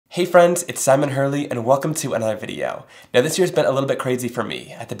Hey friends, it's Simon Hurley and welcome to another video. Now this year's been a little bit crazy for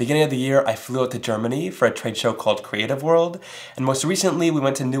me. At the beginning of the year, I flew out to Germany for a trade show called Creative World, and most recently we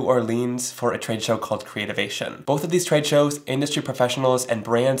went to New Orleans for a trade show called Creativation. Both of these trade shows, industry professionals and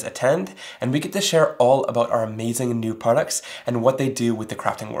brands attend, and we get to share all about our amazing new products and what they do with the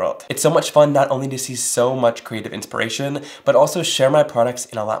crafting world. It's so much fun not only to see so much creative inspiration, but also share my products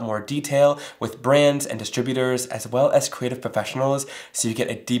in a lot more detail with brands and distributors as well as creative professionals so you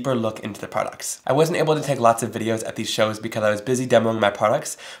get a deeper look into the products. I wasn't able to take lots of videos at these shows because I was busy demoing my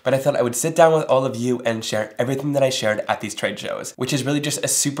products, but I thought I would sit down with all of you and share everything that I shared at these trade shows, which is really just a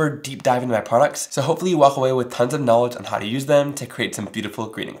super deep dive into my products, so hopefully you walk away with tons of knowledge on how to use them to create some beautiful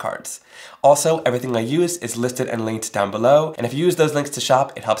greeting cards. Also, everything I use is listed and linked down below, and if you use those links to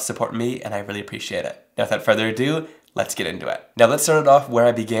shop, it helps support me and I really appreciate it. Now without further ado, let's get into it. Now let's start it off where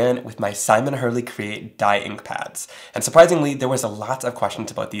I began with my Simon Hurley Create dye ink pads. And surprisingly, there was a lot of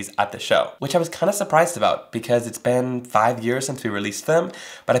questions about these at the show, which I was kind of surprised about because it's been 5 years since we released them,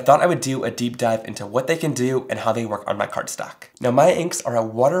 but I thought I would do a deep dive into what they can do and how they work on my cardstock. Now my inks are a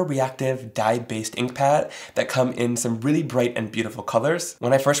water reactive dye-based ink pad that come in some really bright and beautiful colors.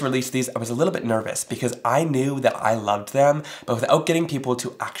 When I first released these, I was a little bit nervous because I knew that I loved them, but without getting people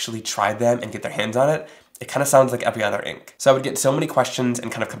to actually try them and get their hands on it, it kind of sounds like every other ink. So I would get so many questions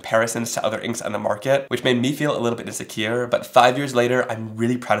and kind of comparisons to other inks on the market, which made me feel a little bit insecure. But 5 years later, I'm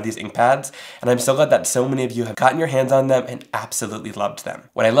really proud of these ink pads, and I'm so glad that so many of you have gotten your hands on them and absolutely loved them.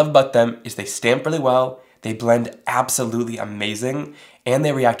 What I love about them is they stamp really well, they blend absolutely amazing, and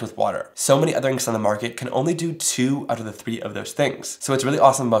they react with water. So many other inks on the market can only do 2 out of the 3 of those things. So what's really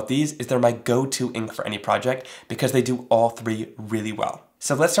awesome about these is they're my go-to ink for any project because they do all 3 really well.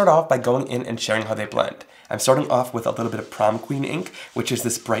 So let's start off by going in and sharing how they blend. I'm starting off with a little bit of Prom Queen ink, which is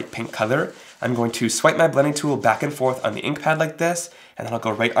this bright pink color. I'm going to swipe my blending tool back and forth on the ink pad like this, and then I'll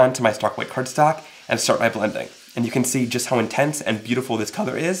go right onto my stark white cardstock and start my blending. And you can see just how intense and beautiful this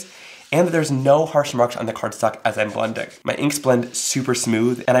color is, and that there's no harsh marks on the cardstock as I'm blending. My inks blend super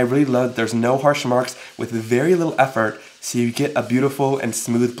smooth, and I really love that there's no harsh marks with very little effort, so you get a beautiful and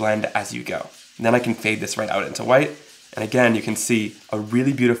smooth blend as you go. And then I can fade this right out into white. And again, you can see a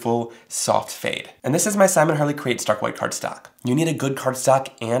really beautiful, soft fade. And this is my Simon Hurley Create Stark White cardstock. You need a good cardstock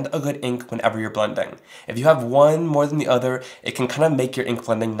and a good ink whenever you're blending. If you have one more than the other, it can kind of make your ink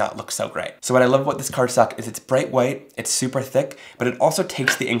blending not look so great. So what I love about this cardstock is it's bright white, it's super thick, but it also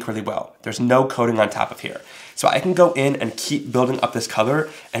takes the ink really well. There's no coating on top of here. So I can go in and keep building up this color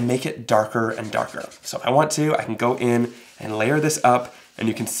and make it darker and darker. So if I want to, I can go in and layer this up, and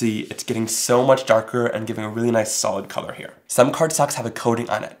you can see it's getting so much darker and giving a really nice solid color here. Some cardstocks have a coating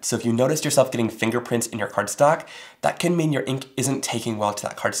on it, so if you notice yourself getting fingerprints in your cardstock, that can mean your ink isn't taking well to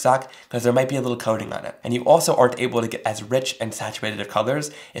that cardstock because there might be a little coating on it. And you also aren't able to get as rich and saturated of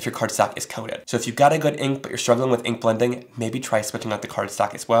colors if your cardstock is coated. So if you've got a good ink but you're struggling with ink blending, maybe try switching out the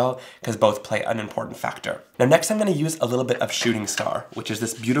cardstock as well because both play an important factor. Now next I'm going to use a little bit of Shooting Star, which is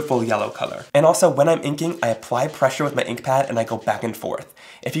this beautiful yellow color. And also when I'm inking, I apply pressure with my ink pad and I go back and forth.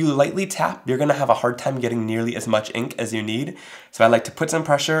 If you lightly tap, you're going to have a hard time getting nearly as much ink as you need. So I like to put some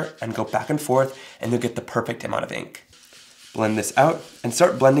pressure and go back and forth, and you'll get the perfect amount of ink. Blend this out and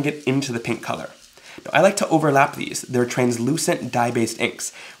start blending it into the pink color. Now I like to overlap these. They're translucent dye-based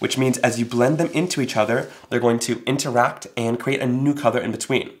inks, which means as you blend them into each other, they're going to interact and create a new color in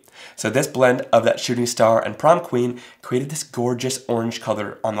between. So this blend of that Shooting Star and Prom Queen created this gorgeous orange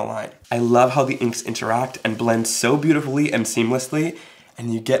color on the line. I love how the inks interact and blend so beautifully and seamlessly,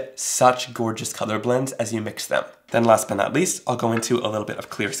 and you get such gorgeous color blends as you mix them. Then last but not least, I'll go into a little bit of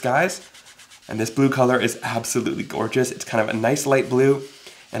Clear Skies. And this blue color is absolutely gorgeous. It's kind of a nice light blue.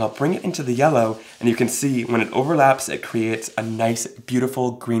 And I'll bring it into the yellow, and you can see when it overlaps, it creates a nice,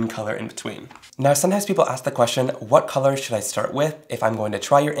 beautiful green color in between. Now, sometimes people ask the question, what color should I start with if I'm going to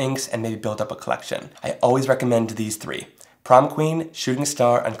try your inks and maybe build up a collection? I always recommend these 3. Prom Queen, Shooting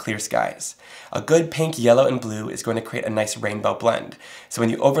Star, and Clear Skies. A good pink, yellow, and blue is going to create a nice rainbow blend. So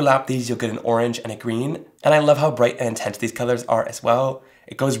when you overlap these, you'll get an orange and a green. And I love how bright and intense these colors are as well.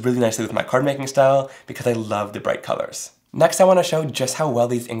 It goes really nicely with my card making style because I love the bright colors. Next, I want to show just how well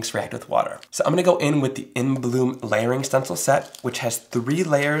these inks react with water. So I'm going to go in with the In Bloom layering stencil set, which has 3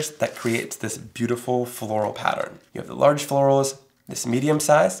 layers that creates this beautiful floral pattern. You have the large florals, this medium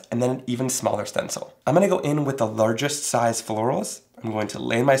size, and then an even smaller stencil. I'm going to go in with the largest size florals. I'm going to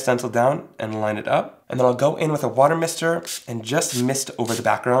lay my stencil down and line it up, and then I'll go in with a water mister and just mist over the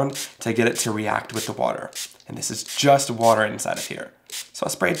background to get it to react with the water. And this is just water inside of here. So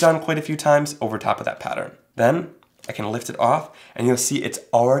I'll spray it down quite a few times over top of that pattern. Then I can lift it off and you'll see it's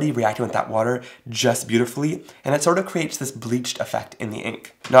already reacting with that water just beautifully, and it sort of creates this bleached effect in the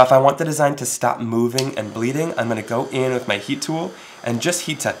ink. Now if I want the design to stop moving and bleeding, I'm going to go in with my heat tool and just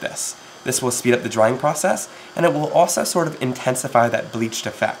heat set this. This will speed up the drying process, and it will also sort of intensify that bleached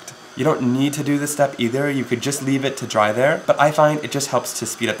effect. You don't need to do this step either, you could just leave it to dry there, but I find it just helps to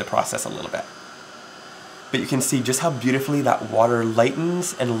speed up the process a little bit. But you can see just how beautifully that water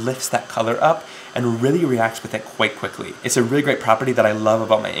lightens and lifts that color up and really reacts with it quite quickly. It's a really great property that I love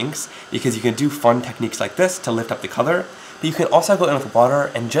about my inks because you can do fun techniques like this to lift up the color, but you can also go in with water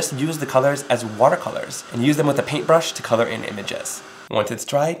and just use the colors as watercolors and use them with a paintbrush to color in images. Once it's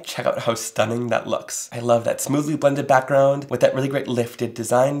dry, check out how stunning that looks. I love that smoothly blended background with that really great lifted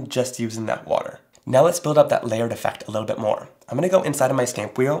design just using that water. Now let's build up that layered effect a little bit more. I'm gonna go inside of my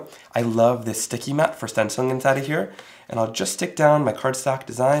stamp wheel. I love this sticky mat for stenciling inside of here, and I'll just stick down my cardstock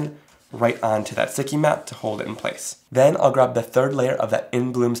design right onto that sticky mat to hold it in place. Then I'll grab the third layer of that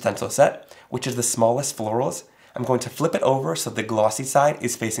In Bloom stencil set, which is the smallest florals. I'm going to flip it over so the glossy side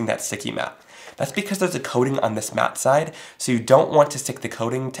is facing that sticky mat. That's because there's a coating on this matte side, so you don't want to stick the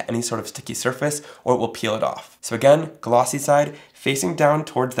coating to any sort of sticky surface or it will peel it off. So again, glossy side facing down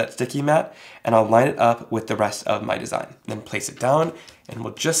towards that sticky mat, and I'll line it up with the rest of my design. Then place it down, and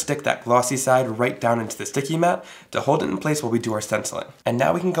we'll just stick that glossy side right down into the sticky mat to hold it in place while we do our stenciling. And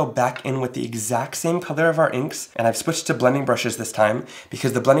now we can go back in with the exact same color of our inks, and I've switched to blending brushes this time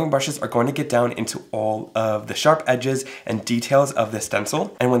because the blending brushes are going to get down into all of the sharp edges and details of this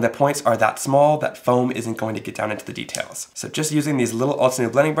stencil, and when the points are that small, that foam isn't going to get down into the details. So just using these little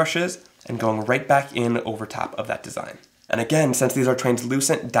alternate blending brushes and going right back in over top of that design. And again, since these are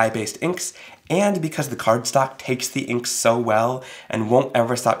translucent dye-based inks, and because the cardstock takes the ink so well and won't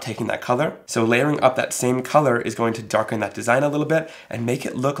ever stop taking that color, so layering up that same color is going to darken that design a little bit and make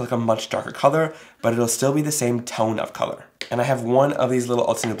it look like a much darker color, but it'll still be the same tone of color. And I have one of these little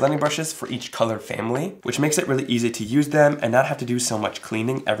alternate blending brushes for each color family, which makes it really easy to use them and not have to do so much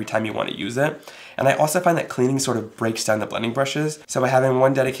cleaning every time you want to use it. And I also find that cleaning sort of breaks down the blending brushes, so by having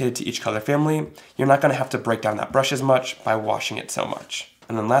one dedicated to each color family, you're not going to have to break down that brush as much by washing it so much.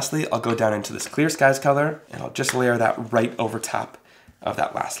 And then lastly, I'll go down into this Clear Skies color, and I'll just layer that right over top of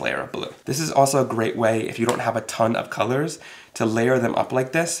that last layer of blue. This is also a great way, if you don't have a ton of colors, to layer them up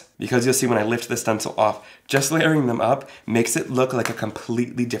like this, because you'll see when I lift the stencil off, just layering them up makes it look like a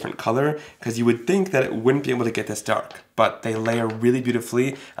completely different color, because you would think that it wouldn't be able to get this dark, but they layer really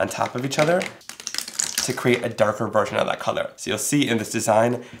beautifully on top of each other to create a darker version of that color. So you'll see in this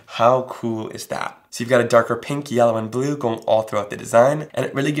design, how cool is that? So you've got a darker pink, yellow, and blue going all throughout the design, and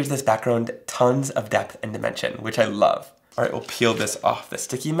it really gives this background tons of depth and dimension, which I love. All right, we'll peel this off the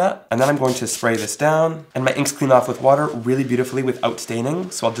sticky mat, and then I'm going to spray this down, and my inks clean off with water really beautifully without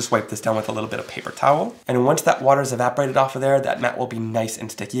staining, so I'll just wipe this down with a little bit of paper towel. And once that water's evaporated off of there, that mat will be nice and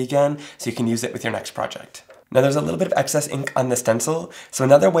sticky again, so you can use it with your next project. Now there's a little bit of excess ink on the stencil, so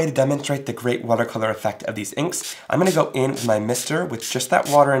another way to demonstrate the great watercolor effect of these inks, I'm gonna go in with my mister with just that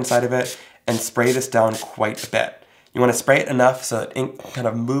water inside of it and spray this down quite a bit. You wanna spray it enough so that ink can kind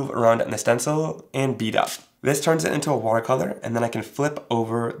of move around in the stencil and bead up. This turns it into a watercolor, and then I can flip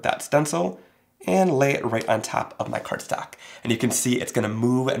over that stencil and lay it right on top of my cardstock. And you can see it's gonna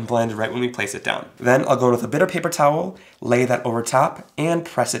move and blend right when we place it down. Then I'll go in with a bit of paper towel, lay that over top, and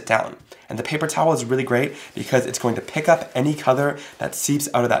press it down. And the paper towel is really great because it's going to pick up any color that seeps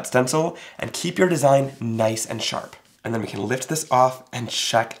out of that stencil and keep your design nice and sharp. And then we can lift this off and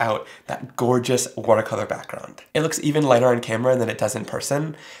check out that gorgeous watercolor background. It looks even lighter on camera than it does in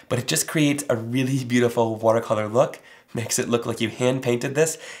person, but it just creates a really beautiful watercolor look, makes it look like you hand painted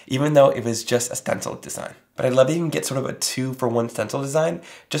this, even though it was just a stencil design. But I love that you can get sort of a 2-for-1 stencil design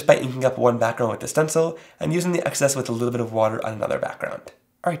just by inking up one background with the stencil and using the excess with a little bit of water on another background.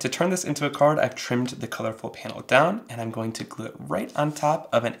 All right, to turn this into a card, I've trimmed the colorful panel down, and I'm going to glue it right on top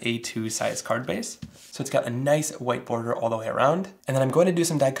of an A2 size card base. So it's got a nice white border all the way around. And then I'm going to do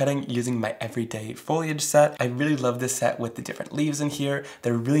some die cutting using my everyday foliage set. I really love this set with the different leaves in here.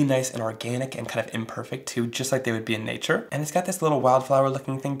 They're really nice and organic and kind of imperfect too, just like they would be in nature. And it's got this little wildflower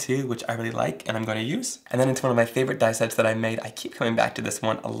looking thing too, which I really like and I'm going to use. And then it's one of my favorite die sets that I made. I keep coming back to this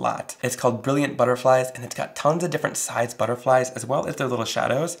one a lot. It's called Brilliant Butterflies, and it's got tons of different size butterflies as well as their little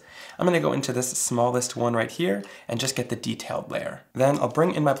shadows. I'm going to go into this smallest one right here and just get the detailed layer. Then I'll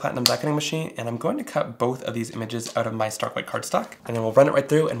bring in my platinum die cutting machine, and I'm going to cut both of these images out of my stark white cardstock. And then we'll run it right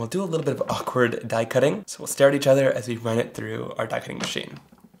through and we'll do a little bit of awkward die cutting. So we'll stare at each other as we run it through our die cutting machine.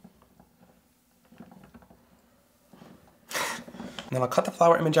 And then I'll cut the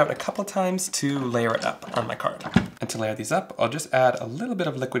flower image out a couple times to layer it up on my card. And to layer these up, I'll just add a little bit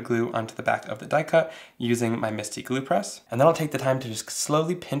of liquid glue onto the back of the die cut using my Misty glue press. And then I'll take the time to just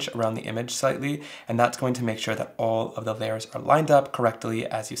slowly pinch around the image slightly, and that's going to make sure that all of the layers are lined up correctly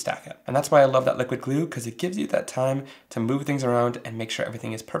as you stack it. And that's why I love that liquid glue, because it gives you that time to move things around and make sure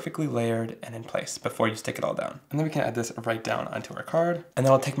everything is perfectly layered and in place before you stick it all down. And then we can add this right down onto our card. And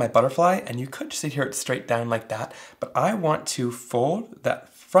then I'll take my butterfly, and you could just adhere it straight down like that, but I want to fold that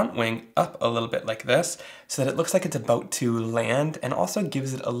front wing up a little bit like this so that it looks like it's about to land and also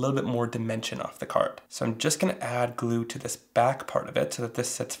gives it a little bit more dimension off the card. So I'm just gonna add glue to this back part of it so that this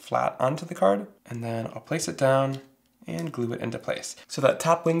sits flat onto the card, and then I'll place it down and glue it into place. So that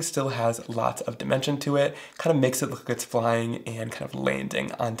top wing still has lots of dimension to it, kind of makes it look like it's flying and kind of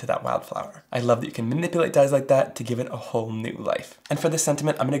landing onto that wildflower. I love that you can manipulate dies like that to give it a whole new life. And for this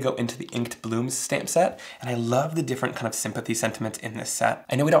sentiment, I'm gonna go into the Inked Blooms stamp set, and I love the different kind of sympathy sentiments in this set.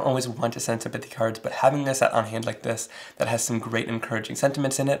 I know we don't always want to send sympathy cards, but having a set on hand like this that has some great encouraging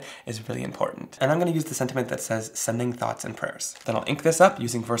sentiments in it is really important. And I'm gonna use the sentiment that says sending thoughts and prayers. Then I'll ink this up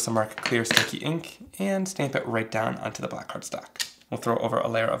using Versamark clear sticky ink and stamp it right down onto the black cardstock. We'll throw over a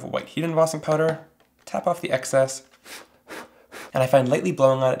layer of white heat embossing powder, tap off the excess, and I find lightly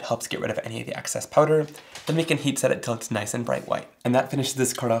blowing on it helps get rid of any of the excess powder. Then we can heat set it till it's nice and bright white. And that finishes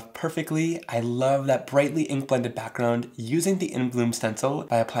this card off perfectly. I love that brightly ink blended background using the In Bloom stencil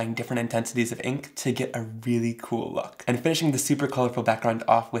by applying different intensities of ink to get a really cool look. And finishing the super colorful background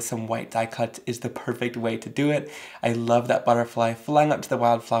off with some white die cuts is the perfect way to do it. I love that butterfly flying up to the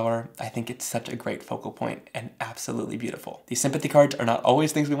wildflower. I think it's such a great focal point and absolutely beautiful. These sympathy cards are not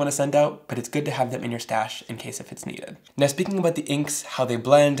always things we want to send out, but it's good to have them in your stash in case if it's needed. Now, speaking about the inks, how they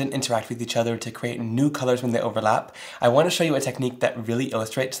blend and interact with each other to create new colors when they overlap, I want to show you a technique that really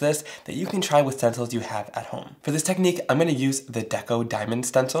illustrates this that you can try with stencils you have at home. For this technique, I'm going to use the Deco Diamond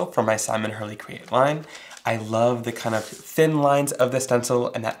stencil from my Simon Hurley Create line. I love the kind of thin lines of the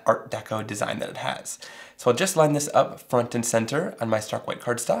stencil and that Art Deco design that it has. So I'll just line this up front and center on my stark white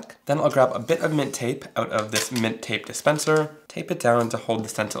cardstock. Then I'll grab a bit of mint tape out of this mint tape dispenser, tape it down to hold the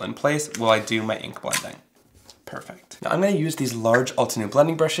stencil in place while I do my ink blending. Perfect. Now I'm going to use these large Altenew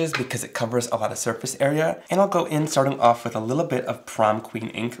blending brushes because it covers a lot of surface area, and I'll go in starting off with a little bit of Prom Queen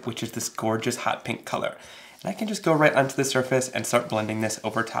ink, which is this gorgeous hot pink color. And I can just go right onto the surface and start blending this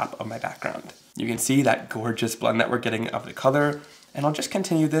over top of my background. You can see that gorgeous blend that we're getting of the color, and I'll just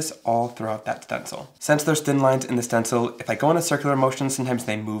continue this all throughout that stencil. Since there's thin lines in the stencil, if I go in a circular motion, sometimes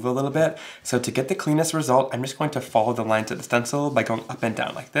they move a little bit. So to get the cleanest result, I'm just going to follow the lines of the stencil by going up and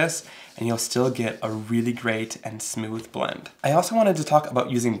down like this, and you'll still get a really great and smooth blend. I also wanted to talk about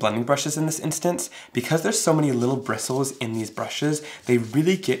using blending brushes in this instance. Because there's so many little bristles in these brushes, they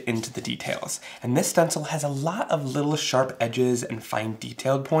really get into the details. And this stencil has a lot of little sharp edges and fine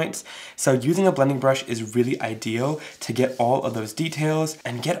detailed points. So using a blending brush is really ideal to get all of those details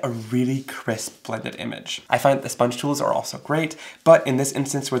and get a really crisp blended image. I find that the sponge tools are also great, but in this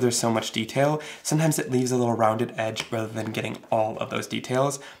instance where there's so much detail, sometimes it leaves a little rounded edge rather than getting all of those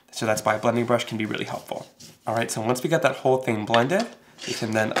details. So that's why a blending brush can be really helpful. All right, so once we get that whole thing blended, we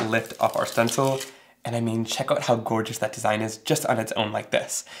can then lift off our stencil. And I mean, check out how gorgeous that design is just on its own like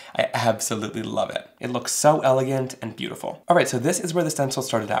this. I absolutely love it. It looks so elegant and beautiful. All right, so this is where the stencil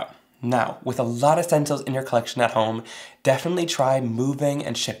started out. Now, with a lot of stencils in your collection at home, definitely try moving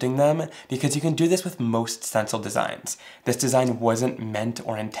and shifting them because you can do this with most stencil designs. This design wasn't meant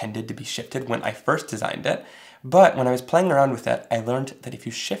or intended to be shifted when I first designed it, but when I was playing around with it, I learned that if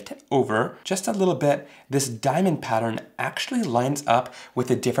you shift it over just a little bit, this diamond pattern actually lines up with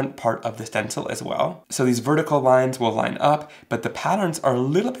a different part of the stencil as well. So these vertical lines will line up, but the patterns are a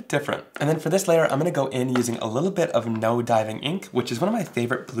little bit different. And then for this layer, I'm gonna go in using a little bit of No Diving ink, which is one of my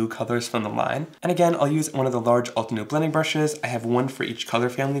favorite blue colors from the line. And again, I'll use one of the large Altenew blending brushes. I have one for each color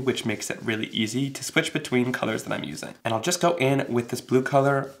family, which makes it really easy to switch between colors that I'm using. And I'll just go in with this blue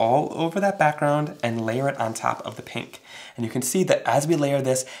color all over that background and layer it on top of the pink. And you can see that as we layer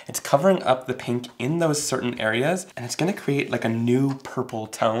this, it's covering up the pink in those certain areas, and it's gonna create like a new purple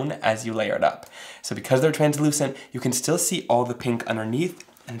tone as you layer it up. So because they're translucent, you can still see all the pink underneath,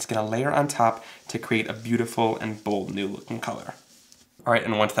 and it's gonna layer on top to create a beautiful and bold new looking color. All right,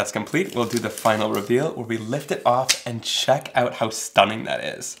 and once that's complete, we'll do the final reveal where we lift it off and check out how stunning that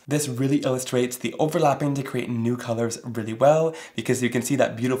is. This really illustrates the overlapping to create new colors really well, because you can see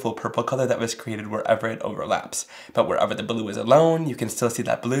that beautiful purple color that was created wherever it overlaps. But wherever the blue is alone, you can still see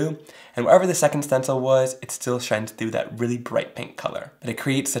that blue, and wherever the second stencil was, it still shines through that really bright pink color. But it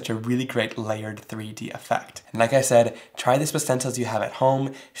creates such a really great layered 3D effect. And like I said, try this with stencils you have at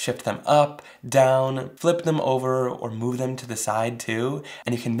home, shift them up, down, flip them over, or move them to the side too,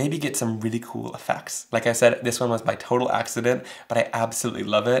 and you can maybe get some really cool effects. Like I said, this one was by total accident, but I absolutely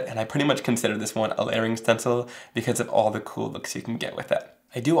love it, and I pretty much consider this one a layering stencil because of all the cool looks you can get with it.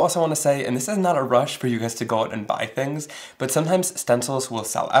 I do also want to say, and this is not a rush for you guys to go out and buy things, but sometimes stencils will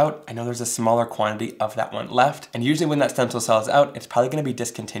sell out. I know there's a smaller quantity of that one left, and usually when that stencil sells out, it's probably going to be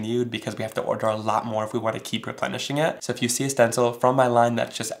discontinued because we have to order a lot more if we want to keep replenishing it. So if you see a stencil from my line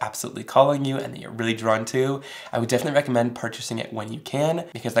that's just absolutely calling you and that you're really drawn to, I would definitely recommend purchasing it when you can,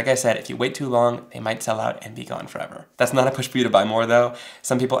 because like I said, if you wait too long, they might sell out and be gone forever. That's not a push for you to buy more though.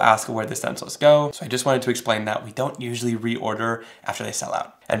 Some people ask where the stencils go, so I just wanted to explain that we don't usually reorder after they sell out.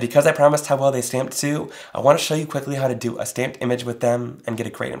 And because I promised how well they stamped too, I want to show you quickly how to do a stamped image with them and get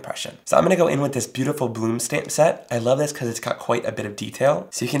a great impression. So I'm going to go in with this beautiful bloom stamp set. I love this because it's got quite a bit of detail,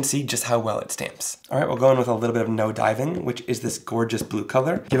 so you can see just how well it stamps. All right, we'll go in with a little bit of No Diving, which is this gorgeous blue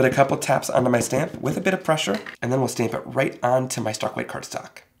color. Give it a couple taps onto my stamp with a bit of pressure, and then we'll stamp it right onto my Stark White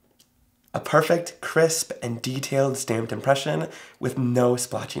cardstock. A perfect, crisp, and detailed stamped impression with no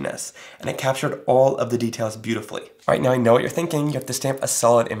splotchiness, and it captured all of the details beautifully. All right, now I know what you're thinking, you have to stamp a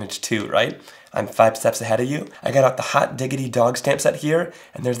solid image too, right? I'm 5 steps ahead of you. I got out the hot Diggity dog stamp set here,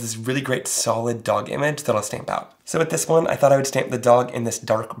 and there's this really great solid dog image that I'll stamp out. So with this one, I thought I would stamp the dog in this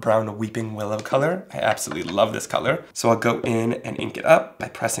dark brown Weeping Willow color. I absolutely love this color. So I'll go in and ink it up by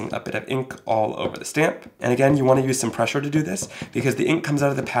pressing a bit of ink all over the stamp. And again, you want to use some pressure to do this because the ink comes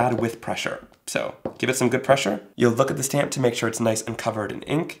out of the pad with pressure. So give it some good pressure. You'll look at the stamp to make sure it's nice and covered in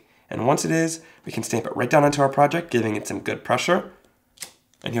ink. And once it is, we can stamp it right down onto our project, giving it some good pressure.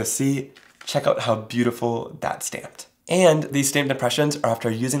 And you'll see, check out how beautiful that's stamped. And these stamped impressions are after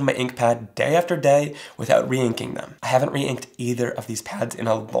using my ink pad day after day without re-inking them. I haven't re-inked either of these pads in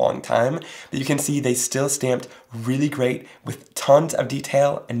a long time, but you can see they still stamped really great with tons of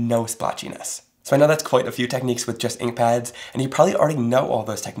detail and no splotchiness. So I know that's quite a few techniques with just ink pads, and you probably already know all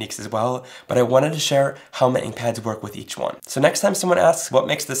those techniques as well, but I wanted to share how my ink pads work with each one. So next time someone asks what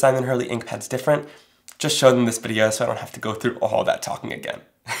makes the Simon Hurley ink pads different, just show them this video so I don't have to go through all that talking again.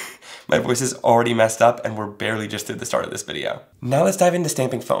 My voice is already messed up and we're barely just through the start of this video. Now let's dive into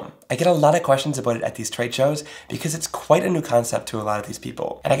stamping foam. I get a lot of questions about it at these trade shows because it's quite a new concept to a lot of these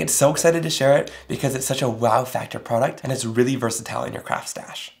people. And I get so excited to share it because it's such a wow factor product and it's really versatile in your craft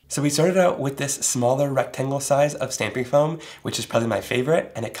stash. So we started out with this smaller rectangle size of stamping foam, which is probably my favorite,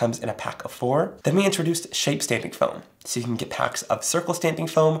 and it comes in a pack of 4. Then we introduced shape stamping foam. So you can get packs of circle stamping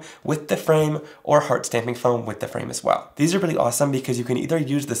foam with the frame or heart stamping foam with the frame as well. These are really awesome because you can either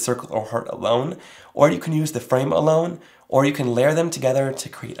use the circle or heart alone, or you can use the frame alone, or you can layer them together to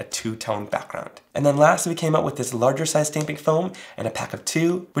create a 2-tone background. And then last we came out with this larger size stamping foam and a pack of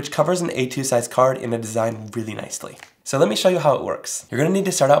 2, which covers an A2 size card in a design really nicely. So let me show you how it works. You're gonna need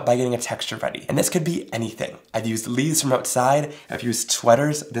to start out by getting a texture ready. And this could be anything. I've used leaves from outside, I've used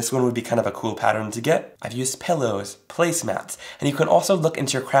sweaters, this one would be kind of a cool pattern to get. I've used pillows, placemats, and you can also look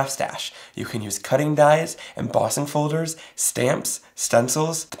into your craft stash. You can use cutting dies, embossing folders, stamps,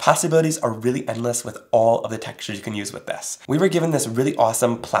 stencils. The possibilities are really endless with all of the textures you can use with this. We were given this really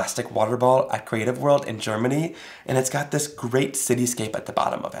awesome plastic water ball at Creative World in Germany, and it's got this great cityscape at the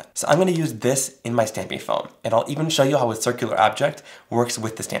bottom of it. So I'm gonna use this in my stamping foam, and I'll even show you how a circular object works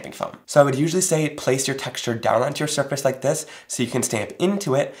with the stamping foam. So I would usually say place your texture down onto your surface like this so you can stamp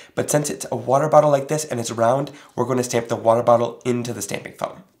into it, but since it's a water bottle like this and it's round, we're going to stamp the water bottle into the stamping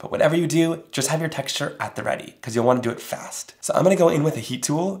foam. But whatever you do, just have your texture at the ready because you'll want to do it fast. So I'm going to go in with a heat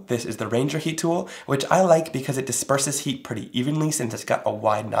tool. This is the Ranger heat tool, which I like because it disperses heat pretty evenly since it's got a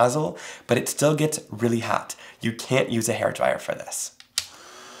wide nozzle, but it still gets really hot. You can't use a hairdryer for this.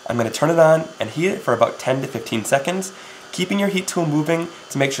 I'm going to turn it on and heat it for about 10 to 15 seconds, keeping your heat tool moving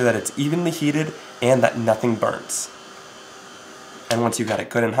to make sure that it's evenly heated and that nothing burns. And once you got it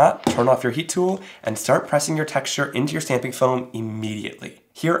good and hot, turn off your heat tool and start pressing your texture into your stamping foam immediately.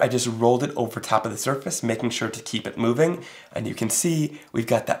 Here I just rolled it over top of the surface, making sure to keep it moving, and you can see we've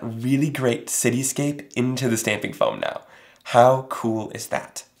got that really great cityscape into the stamping foam now. How cool is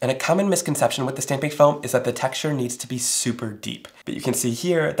that? And a common misconception with the stamping foam is that the texture needs to be super deep. But you can see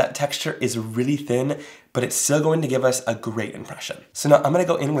here that texture is really thin, but it's still going to give us a great impression. So now I'm gonna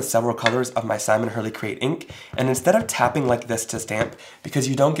go in with several colors of my Simon Hurley Create ink, and instead of tapping like this to stamp, because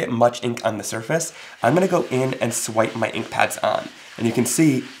you don't get much ink on the surface, I'm gonna go in and swipe my ink pads on. And you can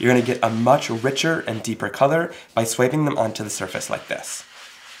see you're gonna get a much richer and deeper color by swiping them onto the surface like this.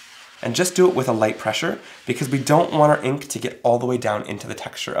 And just do it with a light pressure because we don't want our ink to get all the way down into the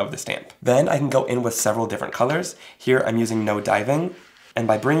texture of the stamp. Then I can go in with several different colors. Here I'm using No Diving, and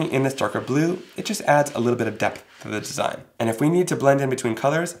by bringing in this darker blue, it just adds a little bit of depth to the design. And if we need to blend in between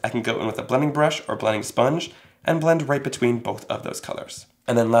colors, I can go in with a blending brush or blending sponge and blend right between both of those colors.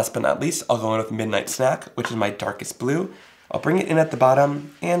 And then last but not least, I'll go in with Midnight Snack, which is my darkest blue. I'll bring it in at the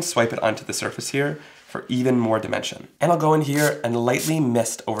bottom and swipe it onto the surface here for even more dimension. And I'll go in here and lightly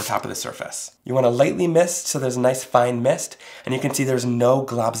mist over top of the surface. You want to lightly mist so there's a nice fine mist, and you can see there's no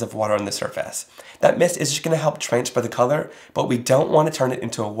globs of water on the surface. That mist is just going to help transfer the color, but we don't want to turn it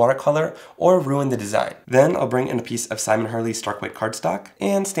into a watercolor or ruin the design. Then I'll bring in a piece of Simon Hurley Stark White cardstock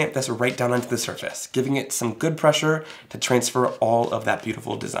and stamp this right down onto the surface, giving it some good pressure to transfer all of that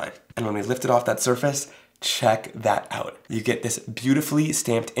beautiful design. And when we lift it off that surface, check that out. You get this beautifully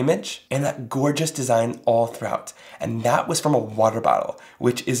stamped image and that gorgeous design all throughout. And that was from a water bottle,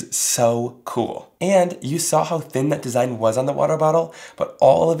 which is so cool. And you saw how thin that design was on the water bottle, but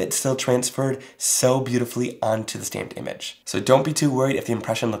all of it still transferred so beautifully onto the stamped image. So don't be too worried if the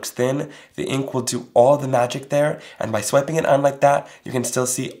impression looks thin. The ink will do all the magic there, and by swiping it on like that, you can still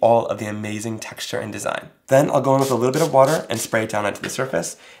see all of the amazing texture and design. Then I'll go in with a little bit of water and spray it down onto the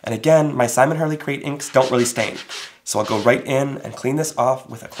surface. And again, my Simon Hurley Create inks don't really stain. So I'll go right in and clean this off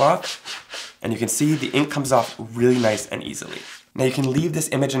with a cloth. And you can see the ink comes off really nice and easily. Now you can leave this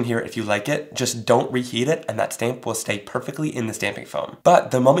image in here if you like it, just don't reheat it and that stamp will stay perfectly in the stamping foam.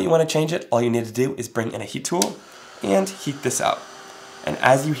 But the moment you want to change it, all you need to do is bring in a heat tool and heat this out. And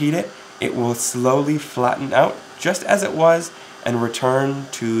as you heat it, it will slowly flatten out just as it was and return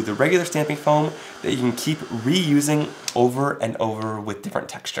to the regular stamping foam that you can keep reusing over and over with different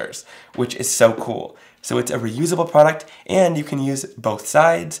textures, which is so cool. So it's a reusable product and you can use both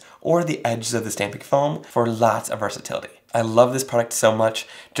sides or the edges of the stamping foam for lots of versatility. I love this product so much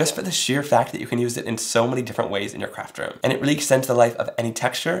just for the sheer fact that you can use it in so many different ways in your craft room. And it really extends the life of any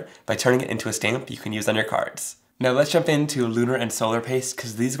texture by turning it into a stamp you can use on your cards. Now let's jump into Lunar and Solar Paste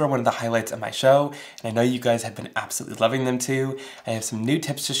because these were one of the highlights of my show and I know you guys have been absolutely loving them too. I have some new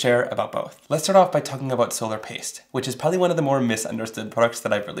tips to share about both. Let's start off by talking about Solar Paste, which is probably one of the more misunderstood products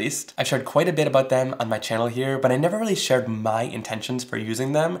that I've released. I've shared quite a bit about them on my channel here, but I never really shared my intentions for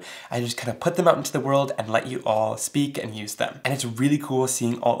using them. I just kind of put them out into the world and let you all speak and use them. And it's really cool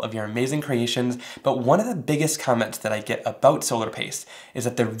seeing all of your amazing creations, but one of the biggest comments that I get about Solar Paste is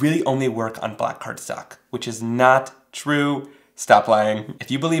that they really only work on black cardstock, which is not true. Stop lying. If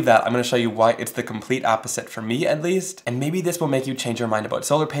you believe that, I'm going to show you why it's the complete opposite for me at least, and maybe this will make you change your mind about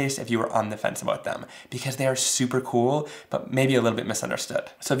Solar Paste if you were on the fence about them, because they are super cool, but maybe a little bit misunderstood.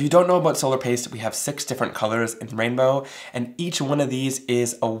 So if you don't know about Solar Paste, we have 6 different colors in rainbow, and each one of these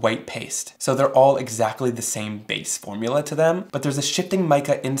is a white paste. So they're all exactly the same base formula to them, but there's a shifting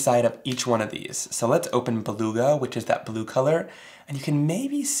mica inside of each one of these. So let's open Beluga, which is that blue color, and you can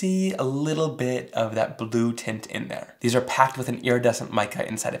maybe see a little bit of that blue tint in there. These are packed with an iridescent mica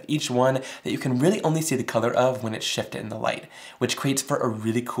inside of each one that you can really only see the color of when it's shifted in the light, which creates for a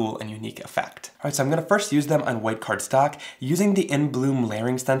really cool and unique effect. All right, so I'm gonna first use them on white cardstock using the In Bloom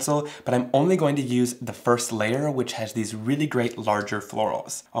layering stencil, but I'm only going to use the first layer, which has these really great larger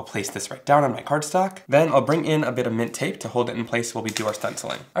florals. I'll place this right down on my cardstock. Then I'll bring in a bit of mint tape to hold it in place while we do our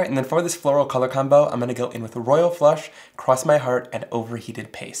stenciling. All right, and then for this floral color combo, I'm gonna go in with Royal Flush, Cross My Heart, and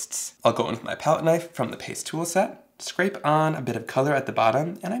Overheated Pastes. I'll go in with my palette knife from the paste tool set, scrape on a bit of color at the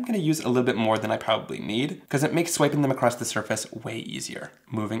bottom, and I'm going to use a little bit more than I probably need because it makes swiping them across the surface way easier.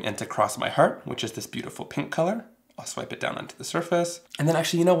 Moving into Cross My Heart, which is this beautiful pink color. I'll swipe it down onto the surface. And then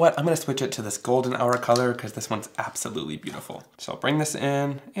actually, you know what? I'm going to switch it to this golden hour color because this one's absolutely beautiful. So I'll bring this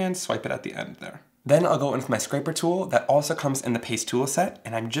in and swipe it at the end there. Then I'll go in with my scraper tool that also comes in the paste tool set,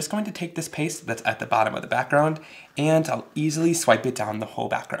 and I'm just going to take this paste that's at the bottom of the background and I'll easily swipe it down the whole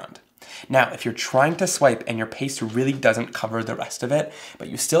background. Now, if you're trying to swipe and your paste really doesn't cover the rest of it, but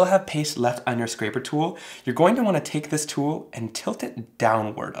you still have paste left on your scraper tool, you're going to want to take this tool and tilt it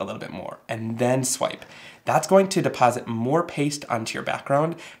downward a little bit more and then swipe. that's going to deposit more paste onto your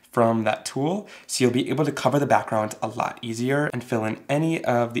background from that tool, so you'll be able to cover the background a lot easier and fill in any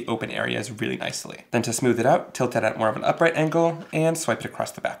of the open areas really nicely. Then to smooth it out, tilt it at more of an upright angle and swipe it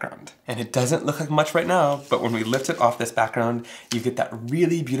across the background. And it doesn't look like much right now, but when we lift it off this background, you get that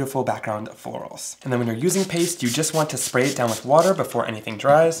really beautiful background of florals. And then when you're using paste, you just want to spray it down with water before anything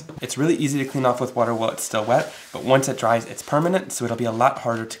dries. It's really easy to clean off with water while it's still wet, but once it dries, it's permanent, so it'll be a lot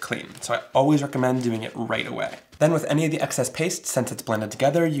harder to clean. So I always recommend doing it right away. Then with any of the excess paste, since it's blended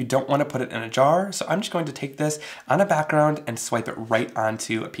together, you don't want to put it in a jar. So I'm just going to take this on a background and swipe it right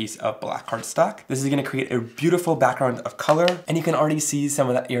onto a piece of black cardstock. This is going to create a beautiful background of color, and you can already see some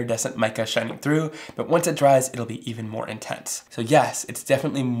of that iridescent mica shining through, but once it dries, it'll be even more intense. So yes, it's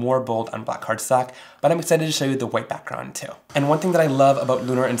definitely more bold on black cardstock, but I'm excited to show you the white background too. And one thing that I love about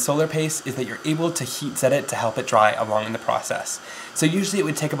Lunar and Solar Paste is that you're able to heat set it to help it dry along in the process. So usually it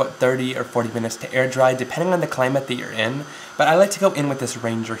would take about 30 or 40 minutes to air dry, depending on the climate that you're in. But I like to go in with this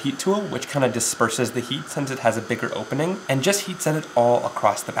Ranger heat tool, which kind of disperses the heat since it has a bigger opening, and just heat set it all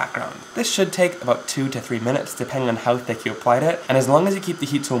across the background. This should take about 2 to 3 minutes, depending on how thick you applied it. And as long as you keep the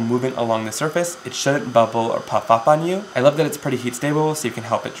heat tool moving along the surface, it shouldn't bubble or puff up on you. I love that it's pretty heat stable, so you can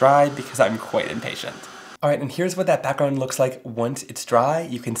help it dry because I'm quite impatient. Alright, and here's what that background looks like once it's dry.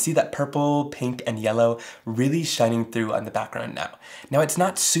 You can see that purple, pink, and yellow really shining through on the background now. Now it's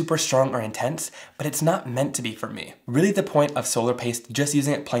not super strong or intense, but it's not meant to be for me. Really the point of Solar Paste, just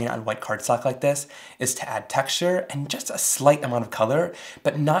using it plain on white cardstock like this, is to add texture and just a slight amount of color,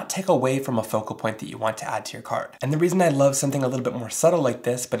 but not take away from a focal point that you want to add to your card. And the reason I love something a little bit more subtle like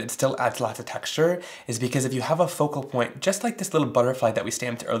this, but it still adds lots of texture, is because if you have a focal point, just like this little butterfly that we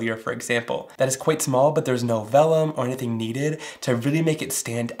stamped earlier, for example, that is quite small, but there's no vellum or anything needed to really make it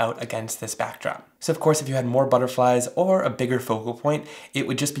stand out against this backdrop. So of course, if you had more butterflies or a bigger focal point, it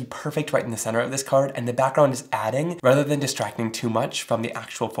would just be perfect right in the center of this card, and the background is adding rather than distracting too much from the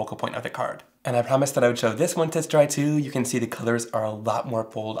actual focal point of the card. And I promised that I would show this once it's dry too. You can see the colors are a lot more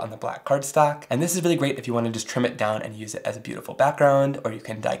bold on the black cardstock. And this is really great if you want to just trim it down and use it as a beautiful background, or you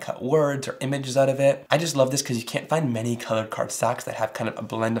can die cut words or images out of it. I just love this because you can't find many colored cardstocks that have kind of a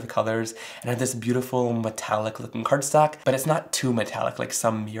blend of colors and have this beautiful metallic looking cardstock, but it's not too metallic like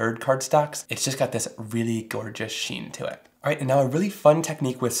some mirrored cardstocks. It's just got this really gorgeous sheen to it. All right, and now a really fun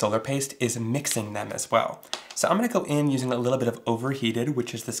technique with Solar Paste is mixing them as well. So I'm gonna go in using a little bit of Overheated,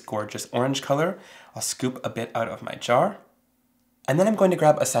 which is this gorgeous orange color. I'll scoop a bit out of my jar. And then I'm going to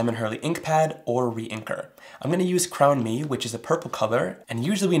grab a Simon Hurley ink pad or re-inker. I'm going to use Crown Me, which is a purple color, and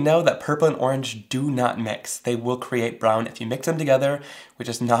usually we know that purple and orange do not mix. They will create brown if you mix them together, which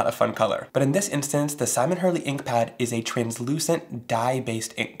is not a fun color. But in this instance, the Simon Hurley ink pad is a translucent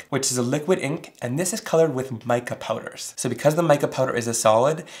dye-based ink, which is a liquid ink, and this is colored with mica powders. So because the mica powder is a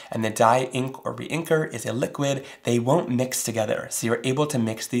solid and the dye ink or re-inker is a liquid, they won't mix together. So you're able to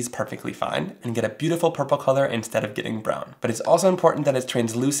mix these perfectly fine and get a beautiful purple color instead of getting brown. But it's also important that it's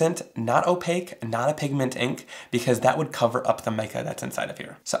translucent, not opaque, not a pigment ink, because that would cover up the mica that's inside of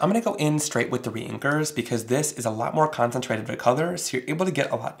here. So I'm gonna go in straight with the re-inkers because this is a lot more concentrated of a color, so you're able to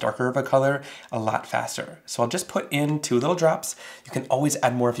get a lot darker of a color a lot faster. So I'll just put in 2 little drops. You can always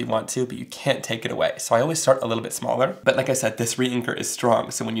add more if you want to, but you can't take it away. So I always start a little bit smaller. But like I said, this re-inker is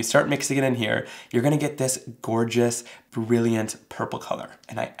strong. So when you start mixing it in here, you're gonna get this gorgeous, brilliant purple color.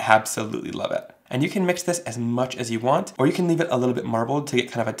 And I absolutely love it. And you can mix this as much as you want, or you can leave it a little bit marbled to get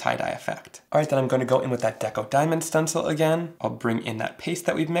kind of a tie-dye effect. All right, then I'm going to go in with that Deco Diamond stencil again. I'll bring in that paste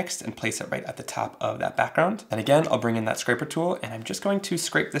that we've mixed and place it right at the top of that background. And again, I'll bring in that scraper tool, and I'm just going to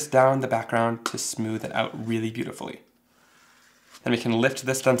scrape this down the background to smooth it out really beautifully. Then we can lift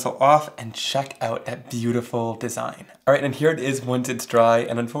this stencil off and check out that beautiful design. All right, and here it is once it's dry,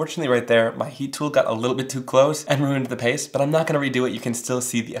 and unfortunately right there, my heat tool got a little bit too close and ruined the paste, but I'm not gonna redo it. You can still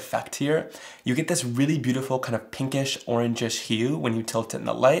see the effect here. You get this really beautiful kind of pinkish, orangish hue when you tilt it in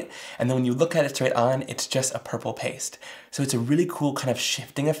the light, and then when you look at it straight on, it's just a purple paste. So it's a really cool kind of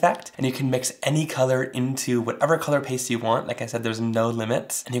shifting effect, and you can mix any color into whatever color paste you want. Like I said, there's no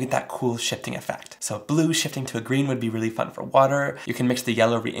limits, and you get that cool shifting effect. So blue shifting to a green would be really fun for water. You can mix the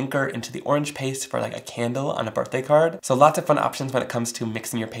yellow re-inker into the orange paste for like a candle on a birthday card. So lots of fun options when it comes to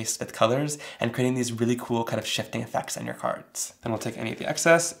mixing your pastes with colors and creating these really cool kind of shifting effects on your cards. Then we'll take any of the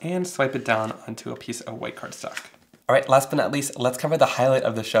excess and swipe it down onto a piece of white cardstock. Alright, last but not least, let's cover the highlight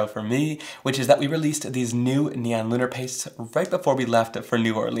of the show for me, which is that we released these new neon lunar pastes right before we left for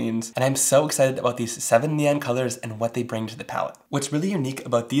New Orleans, and I'm so excited about these 7 neon colors and what they bring to the palette. What's really unique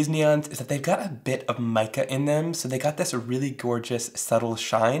about these neons is that they've got a bit of mica in them, so they got this really gorgeous, subtle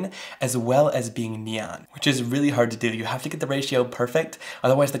shine, as well as being neon, which is really hard to do. You have to get the ratio perfect,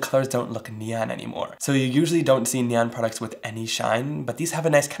 otherwise the colors don't look neon anymore. So you usually don't see neon products with any shine, but these have a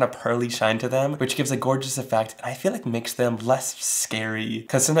nice kind of pearly shine to them, which gives a gorgeous effect, and I feel like makes them less scary,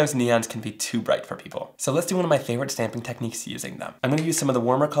 because sometimes neons can be too bright for people. So let's do one of my favorite stamping techniques using them. I'm going to use some of the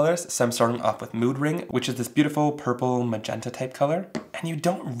warmer colors, so I'm starting off with Mood Ring, which is this beautiful purple magenta type color, and you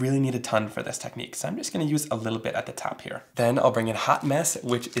don't really need a ton for this technique, so I'm just going to use a little bit at the top here. Then I'll bring in Hot Mess,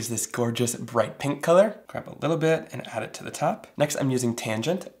 which is this gorgeous bright pink color, grab a little bit and add it to the top. Next I'm using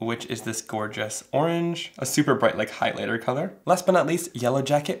Tangent, which is this gorgeous orange, a super bright like highlighter color. Last but not least, Yellow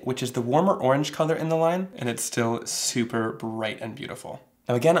Jacket, which is the warmer orange color in the line, and it's still super bright and beautiful.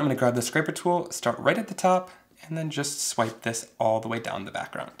 Now again, I'm going to grab the scraper tool, start right at the top, and then just swipe this all the way down the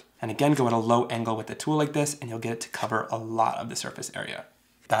background. And again, go at a low angle with the tool like this, and you'll get it to cover a lot of the surface area.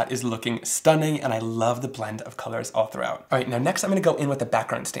 That is looking stunning, and I love the blend of colors all throughout. All right, now next I'm gonna go in with a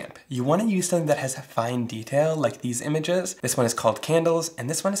background stamp. You wanna use something that has fine detail, like these images. This one is called Candles, and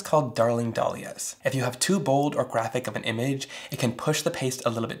this one is called Darling Dahlias. If you have too bold or graphic of an image, it can push the paste a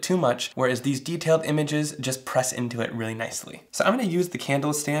little bit too much, whereas these detailed images just press into it really nicely. So I'm gonna use the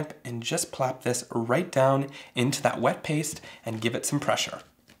Candles stamp and just plop this right down into that wet paste and give it some pressure.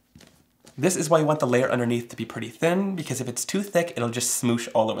 This is why you want the layer underneath to be pretty thin, because if it's too thick, it'll just smoosh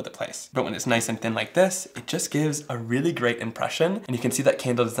all over the place. But when it's nice and thin like this, it just gives a really great impression, and you can see that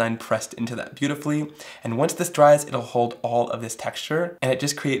candle design pressed into that beautifully. And once this dries, it'll hold all of this texture, and it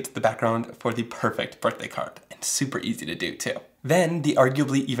just creates the background for the perfect birthday card, and super easy to do too. Then the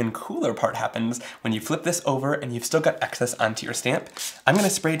arguably even cooler part happens when you flip this over and you've still got excess onto your stamp. I'm gonna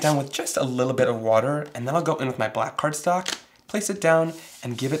spray it down with just a little bit of water, and then I'll go in with my black cardstock, place it down,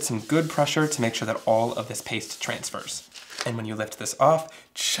 and give it some good pressure to make sure that all of this paste transfers. And when you lift this off,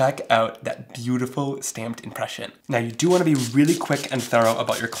 check out that beautiful stamped impression. Now you do want to be really quick and thorough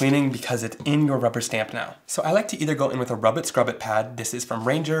about your cleaning because it's in your rubber stamp now. So I like to either go in with a Rub It Scrub It pad. This is from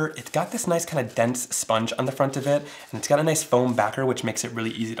Ranger. It's got this nice kind of dense sponge on the front of it, and it's got a nice foam backer which makes it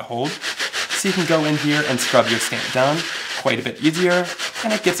really easy to hold. So you can go in here and scrub your stamp down quite a bit easier,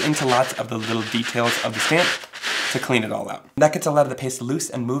 and it gets into lots of the little details of the stamp to clean it all out. That gets a lot of the paste loose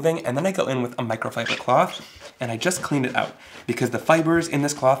and moving, and then I go in with a microfiber cloth and I just clean it out because the fibers in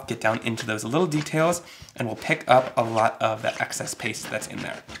this cloth get down into those little details and will pick up a lot of that excess paste that's in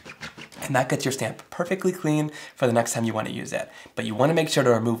there. And that gets your stamp perfectly clean for the next time you want to use it. But you want to make sure to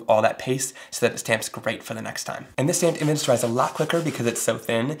remove all that paste so that the stamp's great for the next time. And this stamped image dries a lot quicker because it's so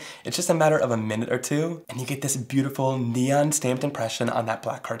thin. It's just a matter of a minute or two, and you get this beautiful neon stamped impression on that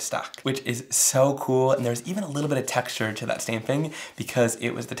black cardstock, which is so cool. And there's even a little bit of texture to that stamping because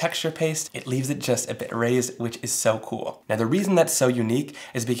it was the texture paste. It leaves it just a bit raised, which is so cool. Now the reason that's so unique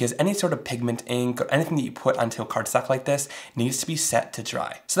is because any sort of pigment ink or anything that you put onto a cardstock like this needs to be set to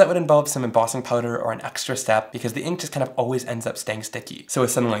dry. So that would involve some embossing powder or an extra step because the ink just kind of always ends up staying sticky. So with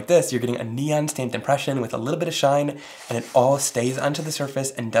something like this, you're getting a neon stamped impression with a little bit of shine, and it all stays onto the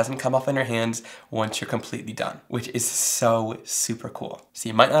surface and doesn't come off in your hands once you're completely done, which is so super cool. So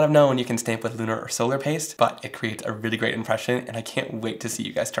you might not have known you can stamp with lunar or solar paste, but it creates a really great impression, and I can't wait to see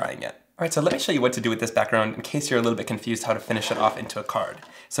you guys trying it. Alright, so let me show you what to do with this background in case you're a little bit confused how to finish it off into a card.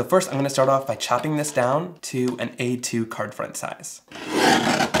 So first I'm going to start off by chopping this down to an A2 card front size.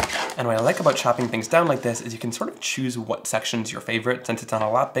 And what I like about chopping things down like this is you can sort of choose what section's your favorite since it's on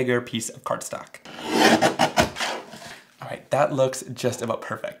a lot bigger piece of cardstock. Alright, that looks just about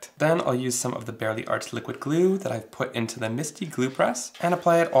perfect. Then I'll use some of the Barely Arts liquid glue that I've put into the Misty glue press and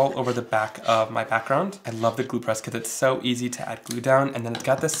apply it all over the back of my background. I love the glue press because it's so easy to add glue down, and then it's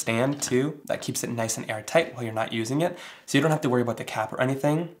got this stand too that keeps it nice and airtight while you're not using it, so you don't have to worry about the cap or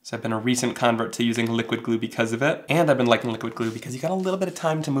anything. So I've been a recent convert to using liquid glue because of it, and I've been liking liquid glue because you got a little bit of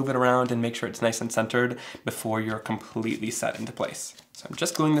time to move it around and make sure it's nice and centered before you're completely set into place. So I'm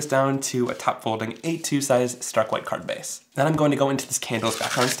just gluing this down to a top folding A2 size stark white card base. Then I'm going to go into this Candles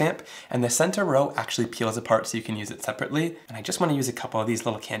background stamp, and the center row actually peels apart so you can use it separately. And I just want to use a couple of these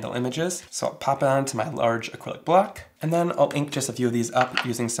little candle images. So I'll pop it onto my large acrylic block, and then I'll ink just a few of these up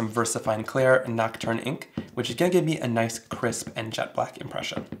using some VersaFine Clear and Nocturne ink, which is going to give me a nice crisp and jet black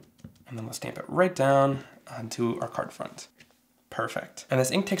impression. And then we'll stamp it right down onto our card front. Perfect. And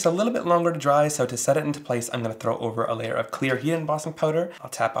this ink takes a little bit longer to dry, so to set it into place, I'm going to throw over a layer of clear heat embossing powder. I'll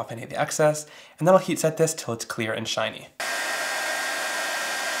tap off any of the excess, and then I'll heat set this till it's clear and shiny.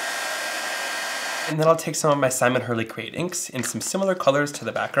 And then I'll take some of my Simon Hurley Create inks in some similar colors to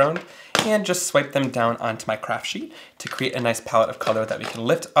the background and just swipe them down onto my craft sheet to create a nice palette of color that we can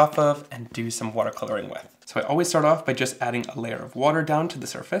lift off of and do some watercoloring with. So I always start off by just adding a layer of water down to the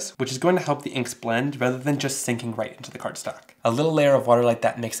surface, which is going to help the inks blend rather than just sinking right into the cardstock. A little layer of water like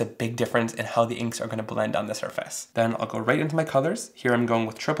that makes a big difference in how the inks are going to blend on the surface. Then I'll go right into my colors. Here I'm going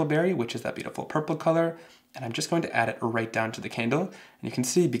with Triple Berry, which is that beautiful purple color. And I'm just going to add it right down to the candle. And you can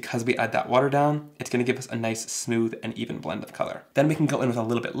see because we add that water down, it's going to give us a nice smooth and even blend of color. Then we can go in with a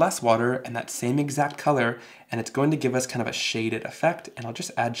little bit less water and that same exact color, and it's going to give us kind of a shaded effect. And I'll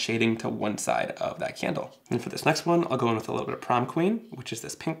just add shading to one side of that candle. And for this next one, I'll go in with a little bit of Prom Queen, which is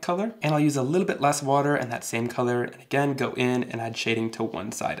this pink color. And I'll use a little bit less water and that same color. And again, go in and add shading to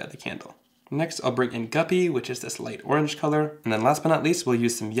one side of the candle. Next, I'll bring in Guppy, which is this light orange color. And then last but not least, we'll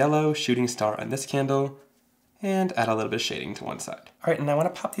use some yellow shooting star on this candle and add a little bit of shading to one side. All right, and I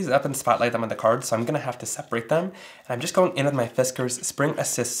want to pop these up and spotlight them on the card, so I'm going to have to separate them. And I'm just going in with my Fiskars Spring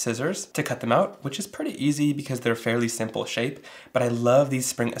Assist scissors to cut them out, which is pretty easy because they're a fairly simple shape. But I love these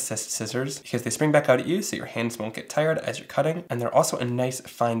Spring Assist scissors because they spring back out at you so your hands won't get tired as you're cutting. And they're also a nice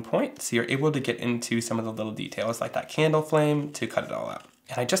fine point, so you're able to get into some of the little details like that candle flame to cut it all out.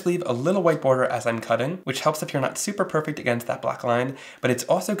 And I just leave a little white border as I'm cutting, which helps if you're not super perfect against that black line, but it's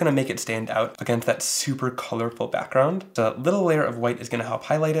also gonna make it stand out against that super colorful background. So that little layer of white is gonna help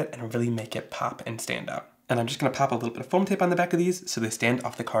highlight it and really make it pop and stand out. And I'm just gonna pop a little bit of foam tape on the back of these so they stand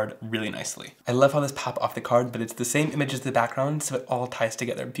off the card really nicely. I love how this pop off the card, but it's the same image as the background, so it all ties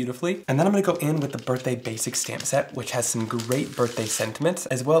together beautifully. And then I'm gonna go in with the Birthday Basic stamp set, which has some great birthday sentiments,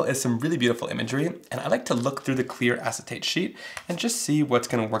 as well as some really beautiful imagery. And I like to look through the clear acetate sheet and just see what's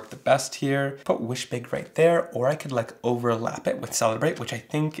gonna work the best here. Put Wish Big right there, or I could like overlap it with Celebrate, which I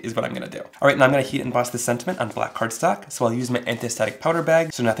think is what I'm gonna do. All right, now I'm gonna heat and emboss this sentiment on black cardstock, so I'll use my anti-static powder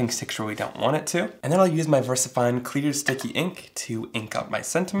bag so nothing sticks where we don't want it to. And then I'll use my VersaFine clear sticky ink to ink up my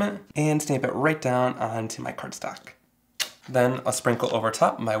sentiment and stamp it right down onto my cardstock. Then I'll sprinkle over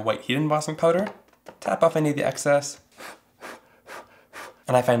top my white heat embossing powder, tap off any of the excess,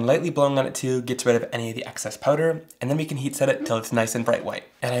 and I find lightly blowing on it too gets rid of any of the excess powder, and then we can heat set it till it's nice and bright white.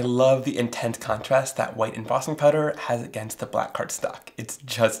 And I love the intense contrast that white embossing powder has against the black cardstock. It's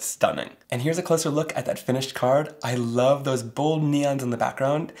just stunning. And here's a closer look at that finished card. I love those bold neons in the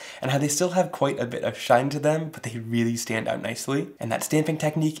background and how they still have quite a bit of shine to them, but they really stand out nicely. And that stamping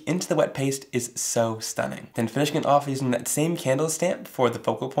technique into the wet paste is so stunning. Then finishing it off using that same candle stamp for the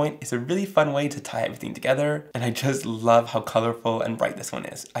focal point is a really fun way to tie everything together. And I just love how colorful and bright this one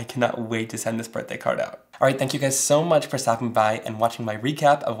is. I cannot wait to send this birthday card out. All right, thank you guys so much for stopping by and watching my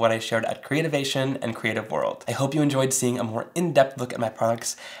recap of what I shared at Creativation and Creative World. I hope you enjoyed seeing a more in-depth look at my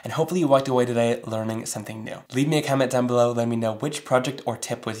products, and hopefully you walked away today learning something new. Leave me a comment down below, let me know which project or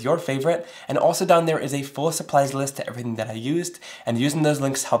tip was your favorite, and also down there is a full supplies list to everything that I used, and using those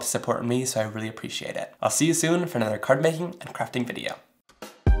links helps support me, so I really appreciate it. I'll see you soon for another card making and crafting video.